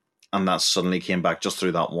 and that suddenly came back just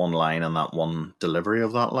through that one line and that one delivery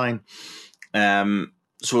of that line.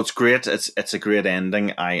 So it's great. It's a great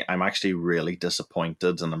ending. I'm actually really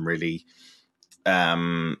disappointed, and I'm really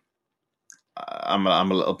I'm a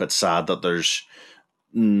little bit sad that there's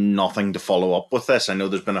nothing to follow up with this. I know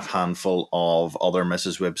there's been a handful of other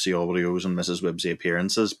Mrs. Wibsey audios and Mrs. Wibsey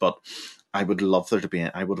appearances, but I would love there to be.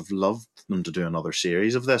 I would have loved them to do another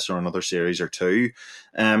series of this or another series or two.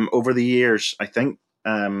 Over the years, I think.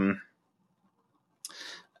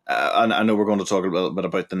 I know we're going to talk a little bit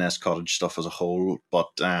about the Nest Cottage stuff as a whole,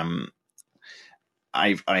 but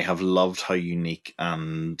I have loved how unique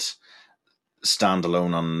and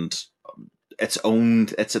standalone and its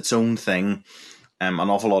own thing. An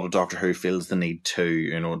awful lot of Doctor Who feels the need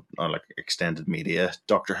to, or like extended media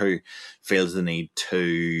Doctor Who feels the need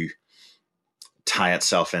to tie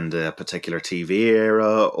itself into a particular TV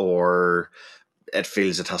era, or it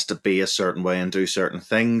feels it has to be a certain way and do certain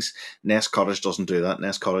things. Nest Cottage doesn't do that.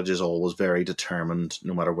 Nest Cottage is always very determined,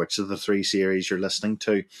 no matter which of the three series you're listening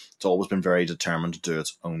to. It's always been very determined to do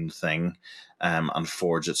its own thing, and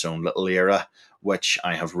forge its own little era, which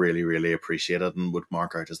I have really, really appreciated and would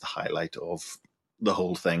mark out as the highlight of the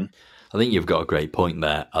whole thing. I think you've got a great point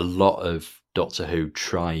there. A lot of Doctor Who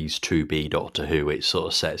tries to be Doctor Who. It sort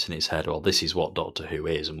of sets in its head, well, this is what Doctor Who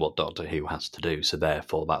is and what Doctor Who has to do, so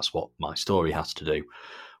therefore that's what my story has to do.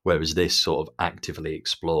 Whereas this sort of actively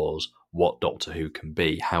explores what Doctor Who can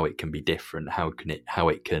be, how it can be different, how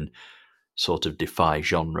it can sort of defy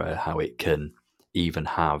genre, how it can even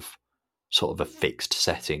have sort of a fixed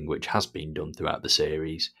setting, which has been done throughout the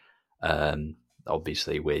series.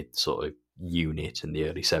 Obviously with sort of Unit in the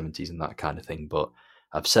early 70s and that kind of thing, but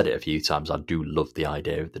I've said it a few times, I do love the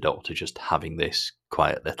idea of the Doctor just having this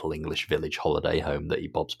quiet little English village holiday home that he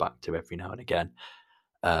bobs back to every now and again.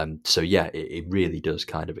 So yeah, it really does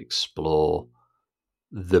kind of explore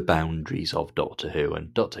the boundaries of Doctor Who,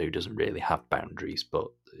 and Doctor Who doesn't really have boundaries, but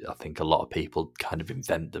I think a lot of people kind of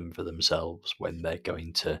invent them for themselves when they're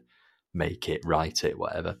going to make it, write it,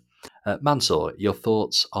 whatever. Mansoor, your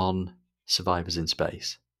thoughts on Survivors in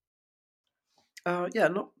Space? Yeah,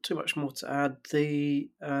 not too much more to add. We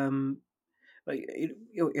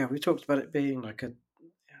talked about it being like a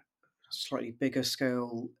slightly bigger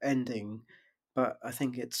scale ending, but I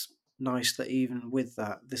think it's nice that even with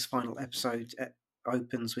that, this final episode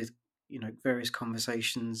opens with various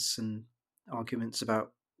conversations and arguments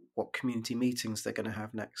about what community meetings they're going to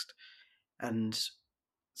have next. And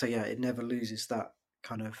so yeah, it never loses that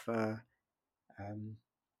kind of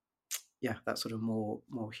that sort of more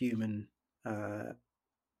human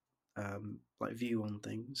like view on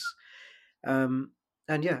things.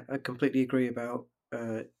 And yeah, I completely agree about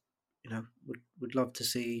would love to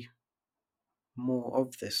see more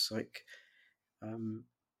of this. Like,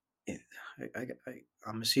 it,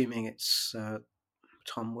 I'm assuming it's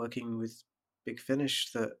Tom working with Big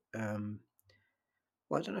Finish that.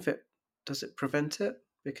 Well, I don't know if it does it prevent it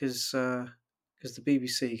because the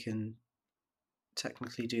BBC can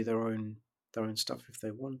technically do their own stuff if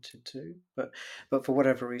they wanted to, but for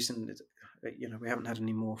whatever reason, we haven't had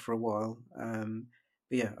any more for a while.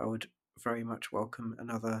 But yeah, I would very much welcome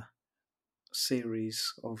another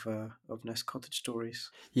series of Nest Cottage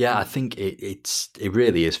stories. Yeah, I think it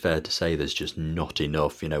really is fair to say there's just not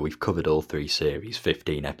enough. We've covered all 3 series,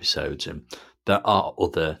 15 episodes, and there are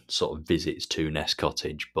other sort of visits to Nest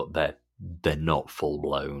Cottage, but they're not full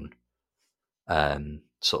blown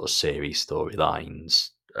sort of series storylines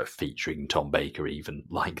featuring Tom Baker even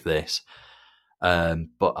like this.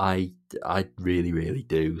 But I really, really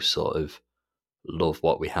do sort of love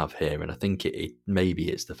what we have here, and I think it maybe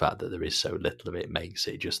it's the fact that there is so little of it makes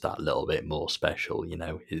it just that little bit more special.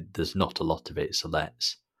 There's not a lot of it, so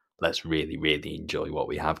let's really, really enjoy what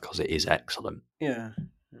we have because it is excellent. Yeah.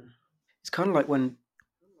 It's kind of like when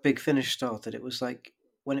Big Finish started. It was like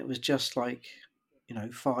when it was just like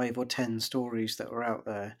 5 or 10 stories that were out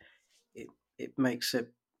there. It makes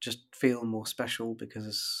it just feel more special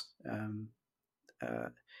because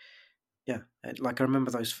like I remember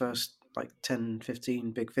those first like 10,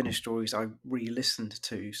 15 Big Finish stories I re-listened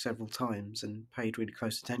to several times and paid really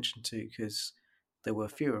close attention to because there were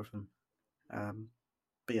fewer of them.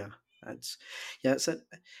 But yeah, and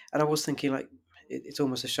I was thinking like it's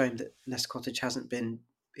almost a shame that Nest Cottage hasn't been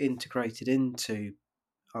integrated into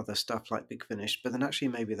other stuff like Big Finish, but then actually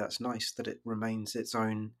maybe that's nice that it remains its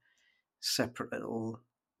own separate little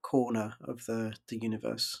corner of the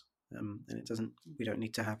universe, and we don't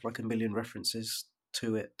need to have like a million references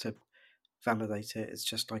to it to validate it. It's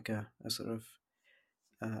just like a sort of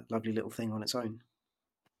lovely little thing on its own.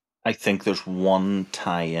 I think there's one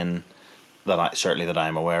tie-in that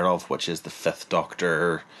I'm aware of, which is the Fifth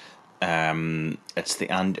Doctor. It's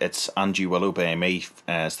And You Will Obey Me.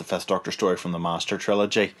 It's the Fifth Doctor story from the Master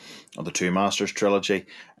trilogy, or the Two Masters trilogy.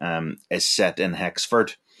 Is set in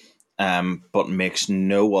Hexford, but makes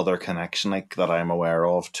no other connection like that I'm aware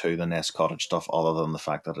of to the Nest Cottage stuff, other than the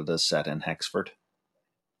fact that it is set in Hexford.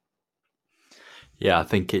 Yeah, I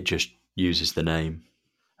think it just uses the name.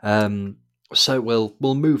 So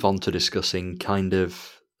we'll move on to discussing kind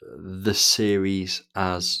of the series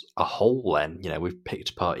as a whole. Then we've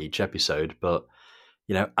picked apart each episode, but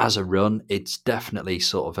as a run, it's definitely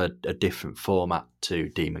sort of a different format to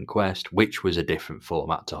Demon Quest, which was a different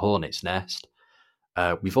format to Hornet's Nest.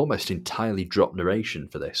 We've almost entirely dropped narration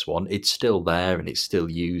for this one. It's still there and it's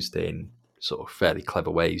still used in sort of fairly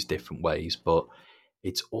clever ways, different ways, but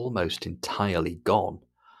it's almost entirely gone.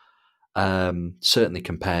 Certainly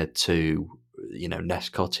compared to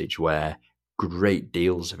Nest Cottage, where great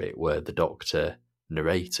deals of it were the Doctor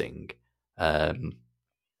narrating.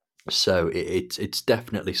 So it's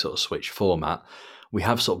definitely sort of switched format. We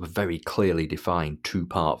have sort of a very clearly defined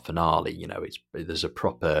 2-part finale. There's a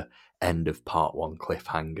proper end of part 1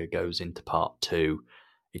 cliffhanger, goes into part 2.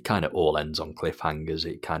 It kind of all ends on cliffhangers.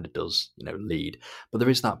 It kind of does, lead. But there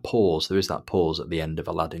is that pause. There is that pause at the end of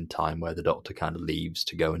Aladdin Time where the Doctor kind of leaves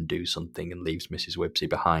to go and do something and leaves Mrs. Wibsey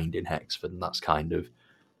behind in Hexford. And that's kind of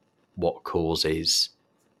what causes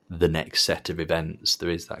the next set of events. There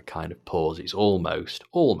is that kind of pause. It's almost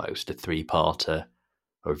a 3-parter,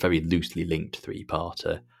 or a very loosely linked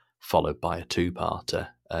 3-parter, followed by a 2-parter,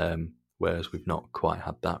 whereas we've not quite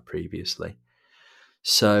had that previously.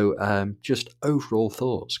 So just overall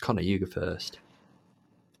thoughts. Connor, you go first.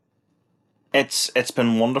 It's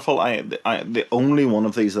been wonderful. The only one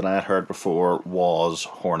of these that I had heard before was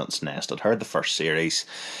Hornet's Nest. I'd heard the first series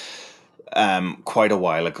quite a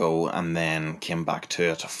while ago, and then came back to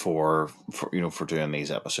it for doing these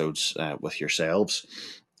episodes with yourselves.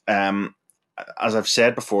 As I've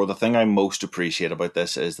said before, the thing I most appreciate about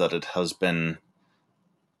this is that it has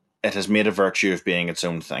made a virtue of being its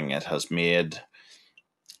own thing. It has made,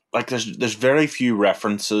 like, there's very few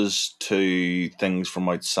references to things from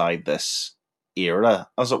outside this era,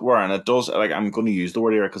 as it were, and it does, like, I'm going to use the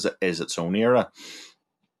word era because it is its own era.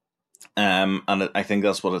 And I think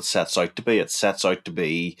that's what it sets out to be. It sets out to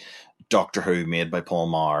be Doctor Who made by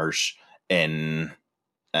Paul Magrs in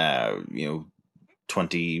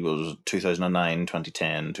 2009,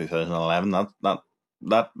 2010, 2011. That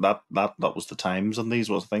that was the times, and these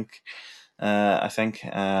was I think.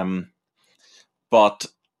 But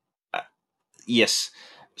yes,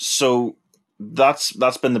 so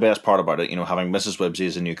that's been the best part about it. Having Mrs. Wibsey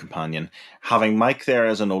as a new companion, having Mike there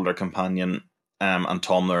as an older companion, and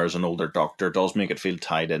Tom there as an older Doctor does make it feel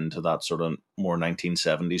tied into that sort of more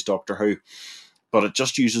 1970s Doctor Who. But it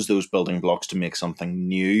just uses those building blocks to make something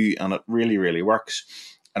new, and it really, really works.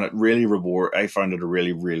 And it really I found it a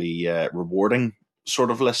really, really rewarding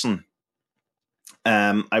sort of listen.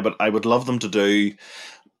 I would love them to do.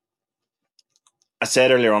 I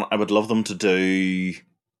said earlier on, I would love them to do,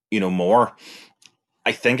 more.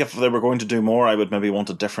 I think if they were going to do more, I would maybe want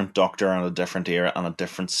a different Doctor and a different era and a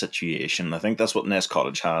different situation. I think that's what Nest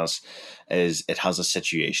Cottage has, is it has a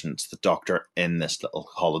situation. It's the Doctor in this little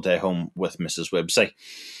holiday home with Mrs. Wibsey.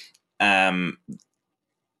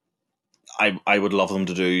 I would love them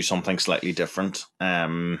to do something slightly different.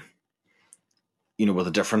 With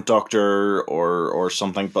a different Doctor or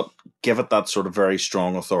something, but give it that sort of very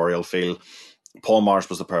strong authorial feel. Paul Magrs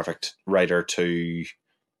was the perfect writer to,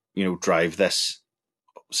 drive this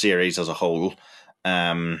series as a whole.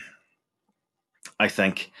 I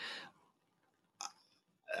think,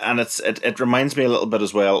 and it reminds me a little bit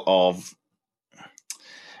as well of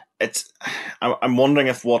I'm wondering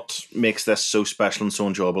if what makes this so special and so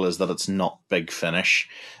enjoyable is that it's not Big Finish,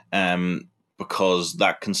 because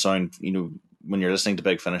that can sound, when you're listening to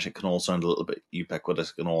Big Finish, it can all sound a little bit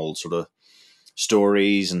ubiquitous, and all sort of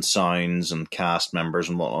stories and sounds and cast members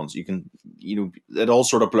and whatnot. You can, it all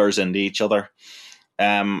sort of blurs into each other.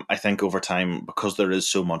 I think over time, because there is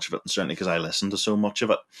so much of it, and certainly because I listen to so much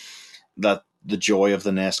of it, that the joy of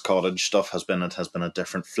the Nest Cottage stuff has been a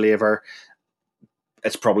different flavour.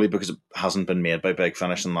 It's probably because it hasn't been made by Big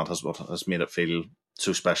Finish, and that has what has made it feel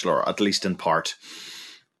so special, or at least in part.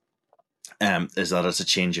 Is that it's a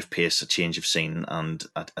change of pace, a change of scene, and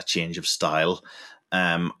a change of style.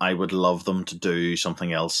 I would love them to do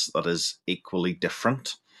something else that is equally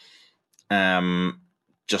different.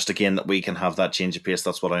 Just again, that we can have that change of pace.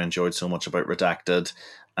 That's what I enjoyed so much about Redacted.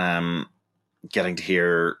 Getting to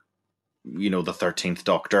hear, the 13th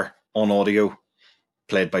Doctor on audio,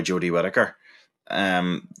 played by Jodie Whittaker.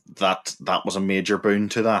 That was a major boon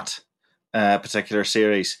to that particular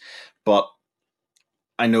series. But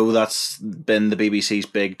I know that's been the BBC's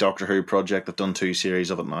big Doctor Who project. They've done 2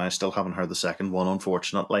 series of it now. I still haven't heard the second one,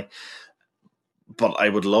 unfortunately. But I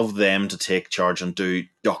would love them to take charge and do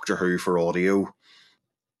Doctor Who for audio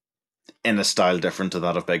in a style different to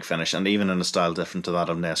that of Big Finish, and even in a style different to that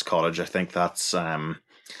of Nest Cottage. I think that's a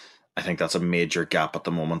major gap at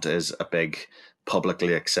the moment, is a big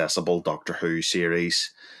publicly accessible Doctor Who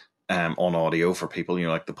series on audio for people.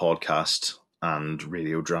 Like the podcast and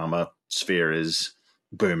radio drama sphere is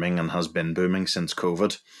booming and has been booming since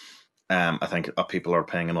COVID. I think people are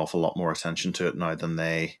paying an awful lot more attention to it now than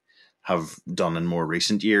they have done in more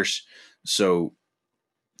recent years. So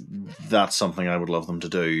that's something I would love them to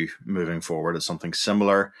do moving forward. It's something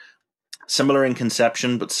similar in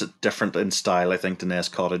conception, but different in style, I think, to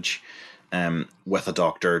Nest Cottage. With a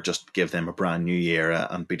Doctor, just give them a brand new era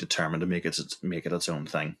and be determined to make it its own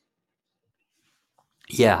thing.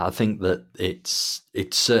 Yeah, I think that it's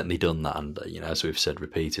certainly done that, and as we've said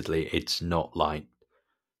repeatedly, it's not like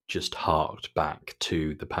just harked back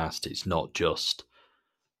to the past. It's not just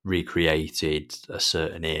recreated a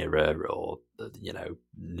certain era or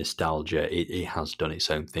nostalgia. It has done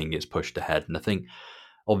its own thing. It's pushed ahead, and I think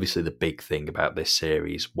obviously the big thing about this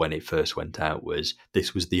series when it first went out was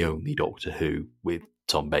this was the only Doctor Who with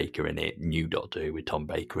Tom Baker in it, new Doctor Who with Tom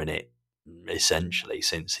Baker in it, essentially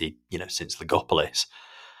since since Legopolis.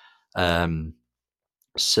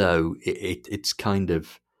 So it's kind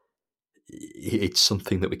of, it's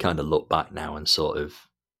something that we kind of look back now and sort of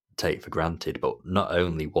take for granted. But not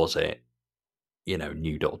only was it,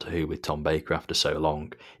 new Doctor Who with Tom Baker after so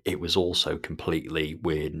long, it was also completely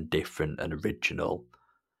weird and different and original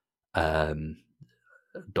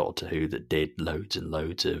Doctor Who that did loads and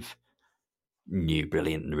loads of new,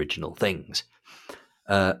 brilliant and original things.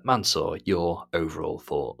 Mansoor, your overall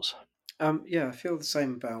thoughts? Yeah, I feel the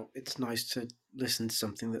same about it's nice to listen to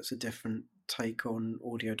something that's a different take on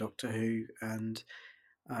audio Doctor Who, and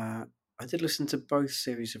I did listen to both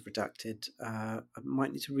series of Redacted. I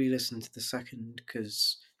might need to re-listen to the second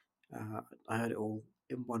because I heard it all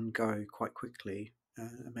in one go quite quickly. I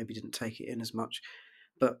maybe didn't take it in as much,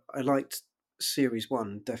 but I liked series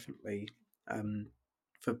 1 definitely.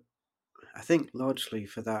 For I think largely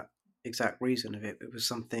for that exact reason of it. It was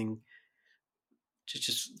something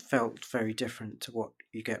just felt very different to what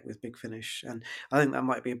you get with Big Finish, and I think that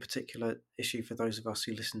might be a particular issue for those of us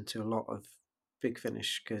who listen to a lot of Big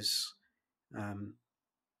Finish because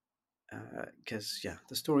because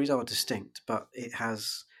the stories are distinct, but it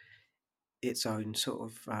has its own sort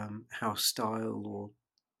of house style or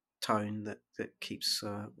tone that keeps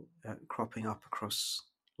cropping up across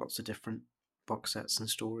lots of different box sets and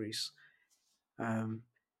stories. I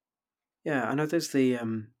know there's the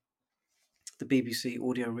BBC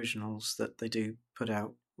audio originals that they do put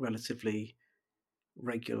out relatively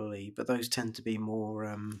regularly, but those tend to be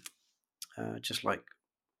more just like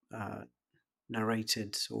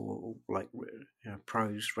narrated or like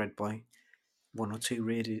prose read by one or two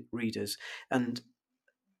readers, and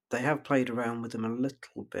they have played around with them a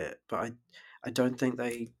little bit, but I don't think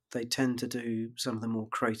they tend to do some of the more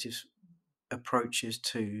creative approaches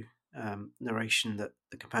to narration that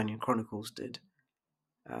the Companion Chronicles did.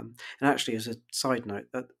 And actually, as a side note,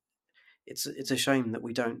 that it's a shame that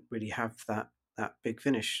we don't really have that big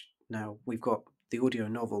finish now. We've got the audio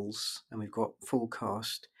novels and we've got full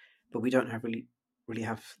cast, but we don't have really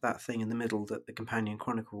have that thing in the middle that the Companion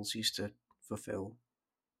Chronicles used to fulfill.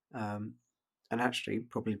 And actually,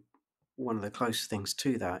 probably one of the closest things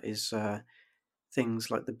to that is things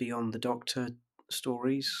like the Beyond the Doctor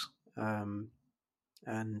stories, and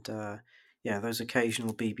those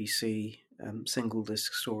occasional BBC single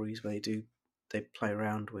disc stories where they play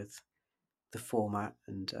around with the format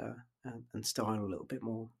and style a little bit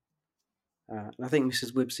more. And I think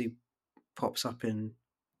Mrs. Wibbsey pops up in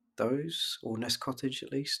those, or Nest Cottage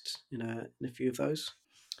at least, in a few of those.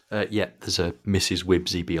 There's a Mrs.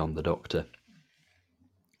 Wibbsey Beyond the Doctor,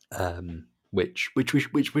 which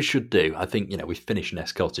we should do. I think we've finished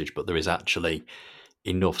Nest Cottage, but there is actually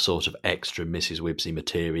enough sort of extra Mrs. Wibbsey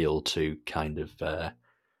material to kind of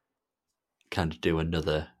do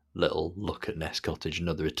another little look at Nest Cottage,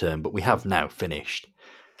 another return. But we have now finished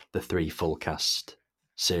the 3 full cast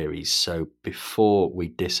series, so before we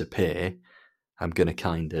disappear, I'm going to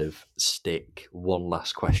kind of stick one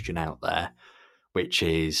last question out there, which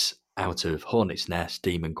is, out of Hornet's Nest,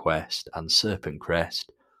 Demon Quest, and Serpent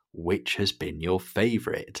Crest, which has been your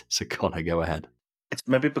favourite? So Connor, go ahead. It's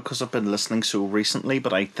maybe because I've been listening so recently,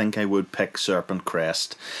 but I think I would pick Serpent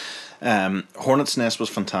Crest. Hornet's Nest was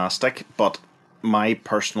fantastic, but my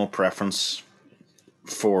personal preference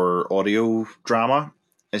for audio drama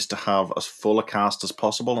is to have as full a cast as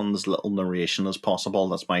possible and as little narration as possible.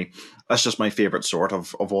 That's just my favourite sort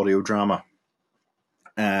of audio drama.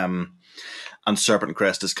 And Serpent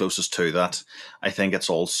Crest is closest to that. I think it's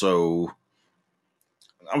also,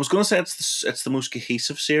 I was going to say it's the most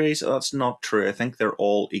cohesive series. That's not true. I think they're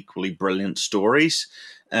all equally brilliant stories.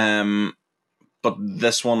 But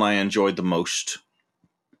this one I enjoyed the most.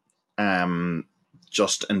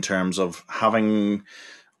 Just in terms of having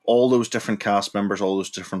all those different cast members, all those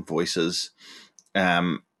different voices.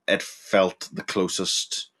 It felt the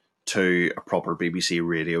closest to a proper BBC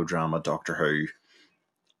radio drama, Doctor Who,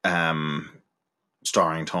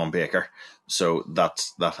 starring Tom Baker. So that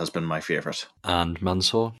has been my favourite. And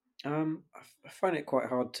Mansoor? I find it quite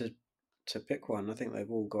hard to pick one. I think they've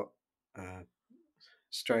all got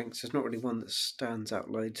strengths. There's not really one that stands out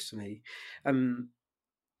loads to me.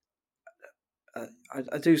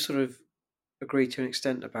 I do sort of agree to an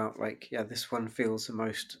extent about this one feels the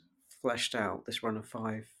most fleshed out. This run of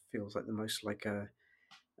 5 feels like the most like a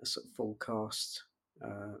sort of full cast,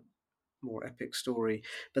 more epic story.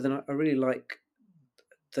 But then I really like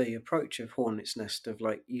the approach of Hornet's Nest of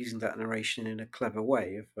like using that narration in a clever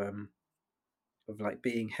way of like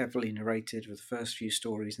being heavily narrated with the first few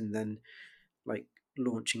stories and then like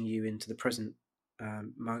launching you into the present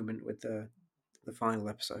moment with the final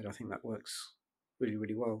episode. I think that works really,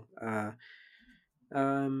 really well. I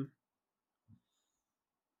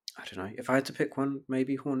don't know. If I had to pick one,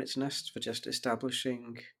 maybe Hornet's Nest for just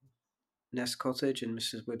establishing Nest Cottage and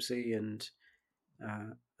Mrs. Wibbsey and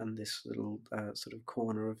this little sort of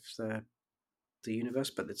corner of the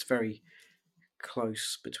universe. But it's very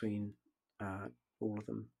close between all of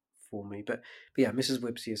them for me. But yeah, Mrs.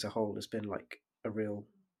 Wibbsey as a whole has been like a real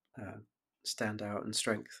standout and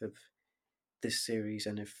strength of this series.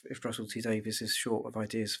 And if Russell T Davies is short of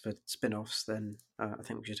ideas for spin-offs, then I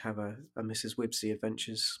think we should have a Mrs. Wibbsey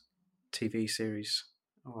Adventures TV series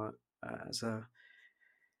as a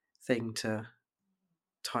thing to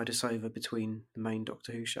tide us over between the main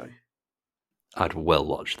Doctor Who show. I'd well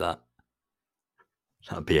watch that.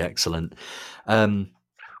 That'd be excellent.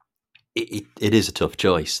 It is a tough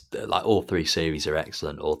choice. Like, all 3 series are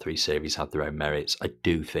excellent. All 3 series have their own merits. I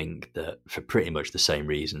do think that for pretty much the same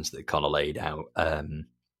reasons that Connor laid out,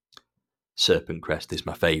 Serpent Crest is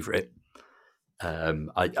my favourite.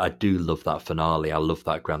 I do love that finale. I love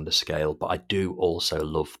that grander scale, but I do also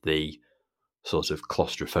love the sort of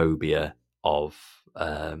claustrophobia of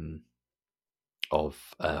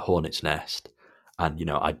of Hornet's Nest, and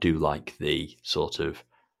I do like the sort of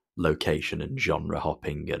location and genre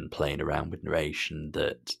hopping and playing around with narration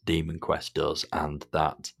that Demon Quest does, and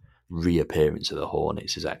that reappearance of the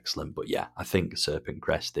Hornets is excellent. But yeah, I think Serpent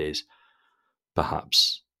Crest is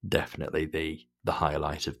perhaps definitely the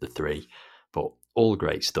highlight of the three. But all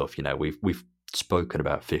great stuff. We've spoken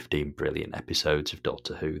about 15 brilliant episodes of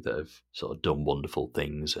Doctor Who that have sort of done wonderful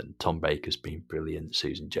things, and Tom Baker's been brilliant,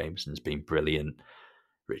 Susan Jameson's been brilliant,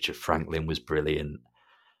 Richard Franklin was brilliant.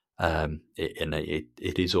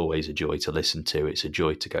 It is always a joy to listen to. It's a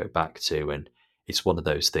joy to go back to, and it's one of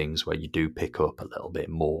those things where you do pick up a little bit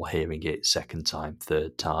more hearing it second time,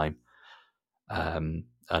 third time. And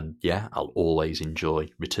yeah, I'll always enjoy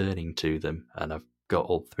returning to them, and I've got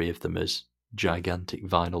all three of them as gigantic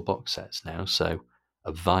vinyl box sets now, so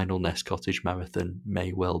a vinyl Nest Cottage marathon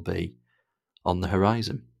may well be on the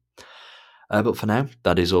horizon. But for now,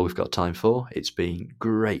 that is all we've got time for. It's been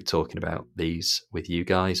great talking about these with you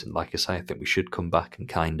guys, and like I say, I think we should come back and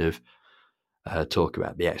kind of talk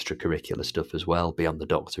about the extracurricular stuff as well. Beyond the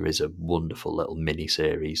Doctor is a wonderful little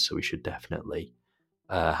mini-series, so we should definitely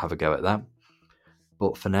have a go at that.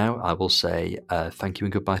 But for now, I will say thank you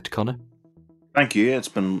and goodbye to Connor. Thank you. It's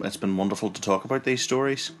been wonderful to talk about these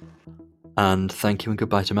stories. And thank you and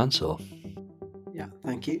goodbye to Mansoor. Yeah,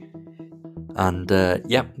 thank you. And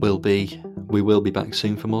yeah, we will be back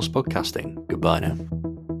soon for more spodcasting. Goodbye now.